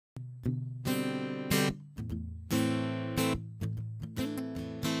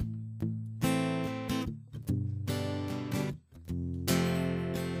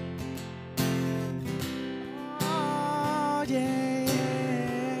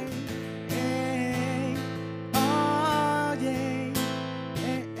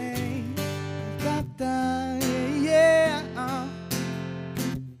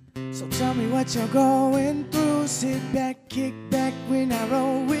what you're going through. Sit back, kick back when I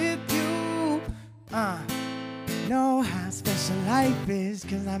roll with you. Know how special life is,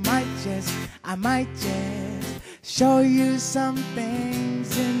 'cause I might just show you some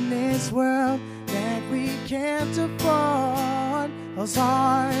things in this world that we can't afford. Those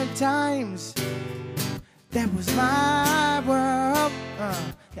hard times, that was my world.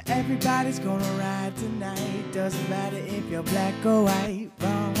 Now everybody's gonna ride tonight. Doesn't matter if you're black or white,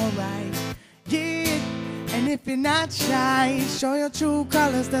 wrong or right. Yeah, and if you're not shy, show your true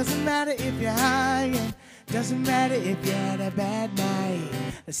colors. Doesn't matter if you're high, doesn't matter if you had a bad night.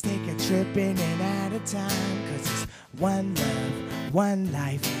 Let's take a trip in and out of time, 'cause it's one love, one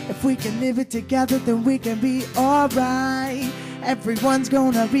life. If we can live it together, then we can be alright. Everyone's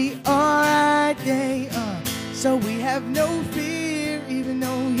gonna be alright, yeah. So we have no fear, even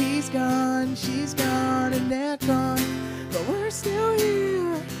though he's gone, she's gone, and they're gone. But we're still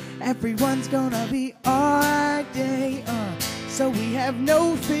here. Everyone's gonna be alright, yeah. So we have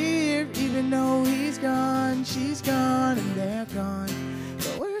no fear, even though he's gone, she's gone, and they're gone.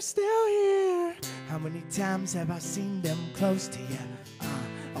 But we're still here. How many times have I seen them close to you?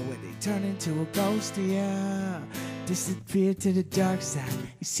 Or when they turn into a ghost to you, disappear to the dark side.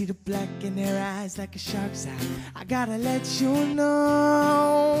 You see the black in their eyes like a shark's eye. I gotta let you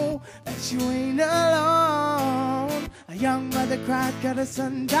know that you ain't alone. A young mother cried, got her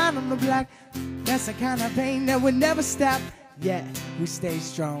son down on the block. That's the kind of pain that would never stop. Yeah, we stay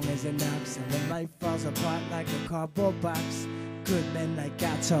strong as an ox, and when life falls apart like a cardboard box, good men like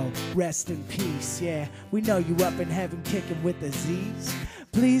Gato, rest in peace. Yeah, we know you up in heaven kicking with the Z's.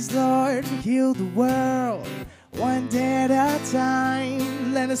 Please, Lord, heal the world one day at a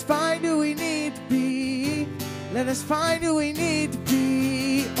time. Let us find who we need to be. Let us find who we need to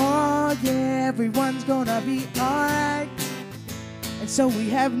be. Oh yeah, everyone's gonna be alright. And so we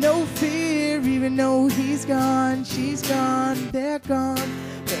have no fear, even though he's gone, she's gone, they're gone.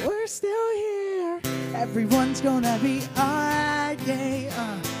 But we're still here. Everyone's gonna be alright,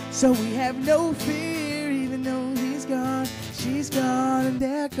 yeah. So we have no fear, even though he's gone, she's gone, and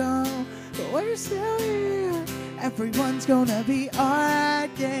they're gone. But we're still here. Everyone's gonna be alright,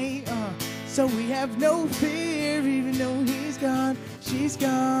 yeah. So we have no fear, even though he's gone, she's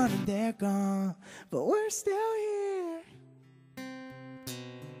gone, and they're gone. But we're still here.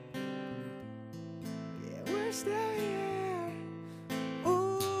 Yeah, we're still here.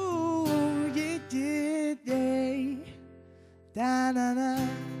 Ooh, yeah, yeah, yeah. Da-da-da.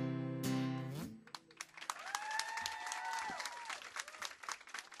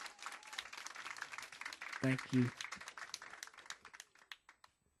 Thank you.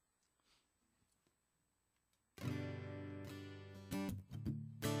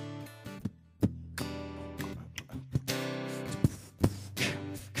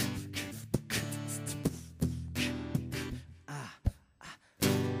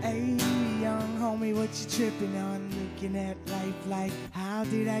 Hey, young homie, what you tripping on? Looking at life like, how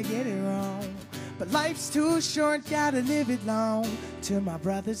did I get it wrong? But life's too short, gotta live it long. To my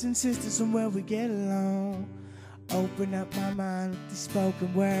brothers and sisters and where we get along. Open up my mind with these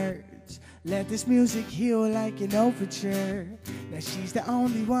spoken words. Let this music heal like an overture. Now she's the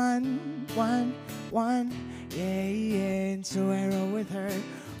only one. Yeah, yeah, and so I roll with her.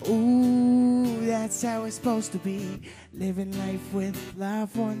 Ooh, that's how it's supposed to be. Living life with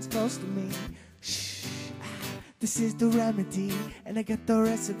loved ones close to me. Shh, this is the remedy, and I got the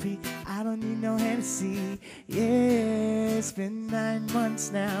recipe. I don't need no Hennessy. Yeah, it's been 9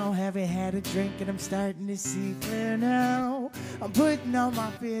 months now. Haven't had a drink, and I'm starting to see clear now. I'm putting all my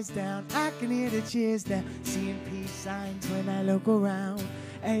fears down. I can hear the cheers now. Seeing peace signs when I look around.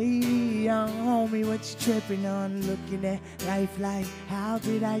 Hey, young homie, what you tripping on? Looking at life like, how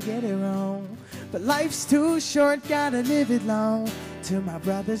did I get it wrong? But life's too short, gotta live it long. To my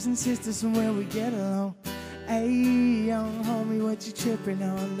brothers and sisters and where we get along. Hey, young homie, what you tripping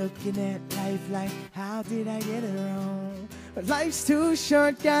on? Looking at life like, how did I get it wrong? But life's too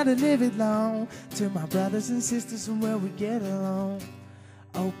short, gotta live it long. To my brothers and sisters and where we get along.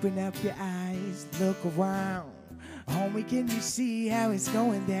 Open up your eyes, look around. Homie, can you see how it's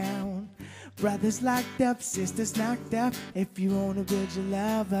going down? Brothers locked up, sisters knocked up. If you wanna build your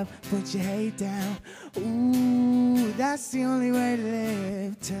love up, put your hate down. Ooh, that's the only way to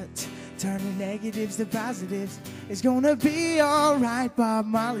live. Turning negatives to positives. It's gonna be alright, Bob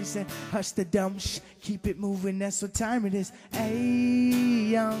Marley said. Hush the dumb shh, keep it moving, that's what time it is. Hey,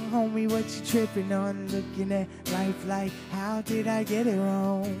 young homie, what you tripping on? Looking at life like, how did I get it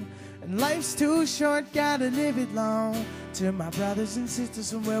wrong? And life's too short, gotta live it long. To my brothers and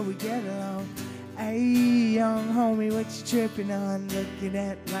sisters and where we get along. Hey, young homie, what you tripping on? Looking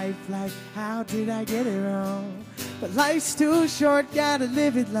at life like, how did I get it wrong? But life's too short, gotta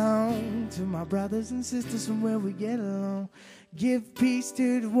live it long. To my brothers and sisters from where we get along. Give peace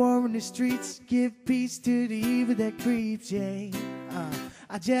to the war in the streets. Give peace to the evil that creeps, yeah.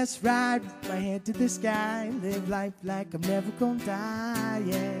 I just ride with my head to the sky. Live life like I'm never gonna die,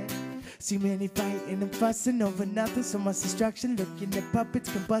 yeah. See many fighting and fussing over nothing. So much destruction, looking at puppets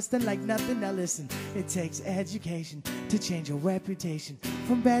combusting like nothing. Now listen, it takes education to change your reputation.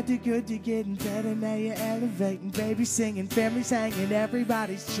 From bad to good, you're getting better, now you're elevating. Baby singing, families hanging,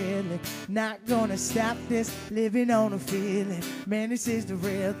 everybody's chilling. Not gonna stop this, living on a feeling. Man, this is the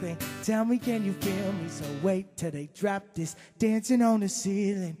real thing. Tell me, can you feel me? So wait till they drop this, dancing on the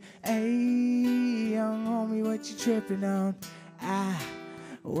ceiling. Hey, young homie, what you tripping on?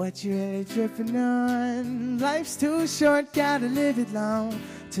 What you really tripping on? Life's too short, gotta live it long.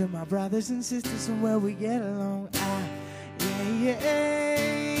 To my brothers and sisters from where we get along. Yeah, yeah,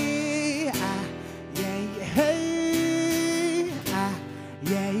 yeah, yeah, hey, yeah,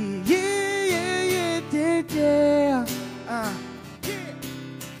 yeah, yeah, yeah, yeah, yeah,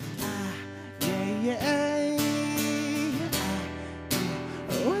 yeah.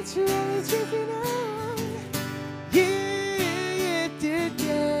 What you really tripping on? Yeah.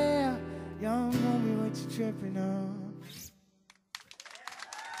 Young homie, what you tripping on?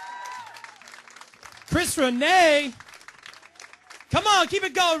 Chris Rene. Come on, keep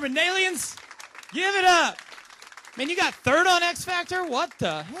it going, Renalians. Give it up. Man, you got third on X Factor? What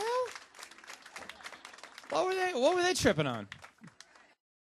the hell? What were they tripping on?